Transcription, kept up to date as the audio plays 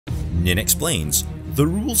Ninh explains the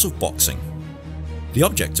rules of boxing. The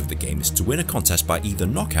object of the game is to win a contest by either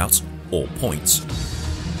knockout or points.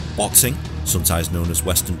 Boxing, sometimes known as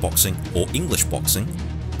Western boxing or English boxing,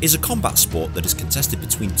 is a combat sport that is contested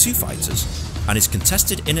between two fighters and is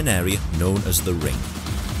contested in an area known as the ring.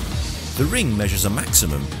 The ring measures a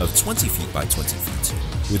maximum of 20 feet by 20 feet,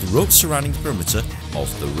 with ropes surrounding the perimeter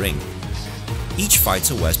of the ring. Each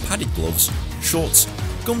fighter wears padded gloves, shorts,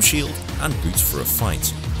 gum shield and boots for a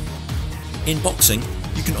fight. In boxing,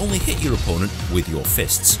 you can only hit your opponent with your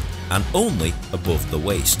fists, and only above the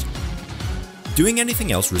waist. Doing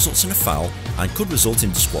anything else results in a foul and could result in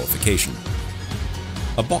disqualification.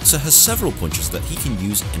 A boxer has several punches that he can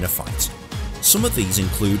use in a fight. Some of these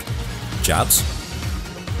include jabs,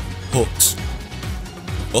 hooks,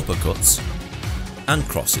 uppercuts, and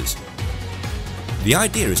crosses. The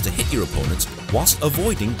idea is to hit your opponent whilst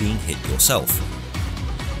avoiding being hit yourself.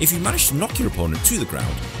 If you manage to knock your opponent to the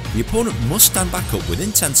ground, the opponent must stand back up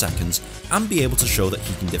within 10 seconds and be able to show that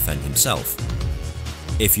he can defend himself.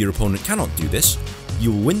 If your opponent cannot do this,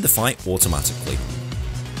 you will win the fight automatically.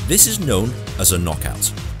 This is known as a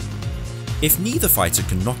knockout. If neither fighter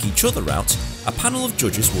can knock each other out, a panel of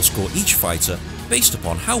judges will score each fighter based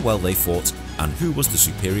upon how well they fought and who was the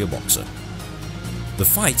superior boxer. The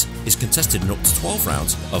fight is contested in up to 12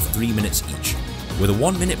 rounds of 3 minutes each, with a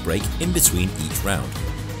 1-minute break in between each round.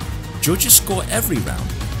 Judges score every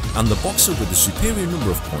round, and the boxer with the superior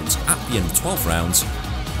number of points at the end of 12 rounds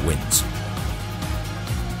wins.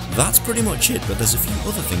 That's pretty much it, but there's a few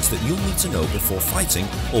other things that you'll need to know before fighting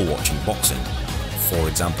or watching boxing. For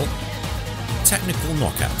example, technical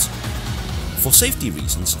knockout. For safety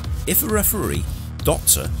reasons, if a referee,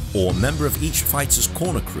 doctor, or member of each fighter's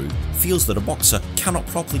corner crew feels that a boxer cannot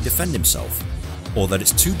properly defend himself, or that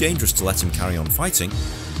it's too dangerous to let him carry on fighting,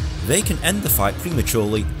 they can end the fight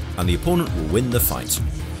prematurely and the opponent will win the fight.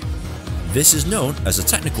 This is known as a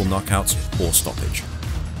technical knockout or stoppage.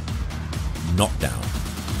 Knockdown.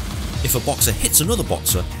 If a boxer hits another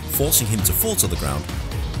boxer, forcing him to fall to the ground,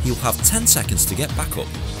 he'll have 10 seconds to get back up.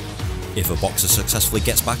 If a boxer successfully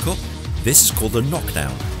gets back up, this is called a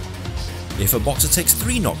knockdown. If a boxer takes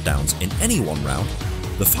 3 knockdowns in any one round,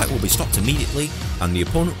 the fight will be stopped immediately and the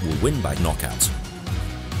opponent will win by knockout.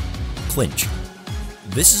 Clinch.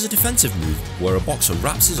 This is a defensive move where a boxer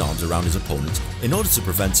wraps his arms around his opponent in order to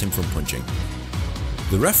prevent him from punching.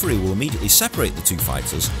 The referee will immediately separate the two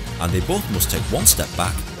fighters and they both must take 1 step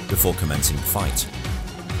back before commencing the fight.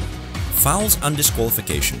 Fouls and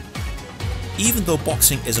disqualification. Even though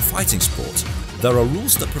boxing is a fighting sport, there are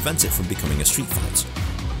rules that prevent it from becoming a street fight.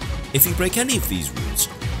 If you break any of these rules,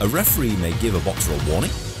 a referee may give a boxer a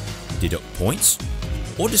warning, deduct points,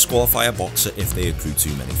 or disqualify a boxer if they accrue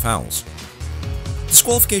too many fouls.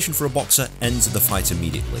 Disqualification for a boxer ends the fight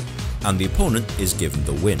immediately, and the opponent is given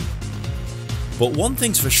the win. But one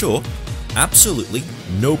thing's for sure, absolutely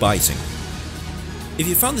no biting. If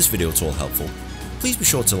you found this video at all helpful, please be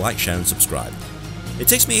sure to like, share and subscribe. It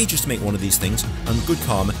takes me ages to make one of these things, and good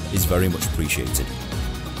karma is very much appreciated.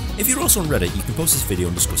 If you're also on Reddit, you can post this video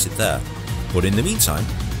and discuss it there. But in the meantime,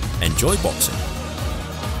 enjoy boxing.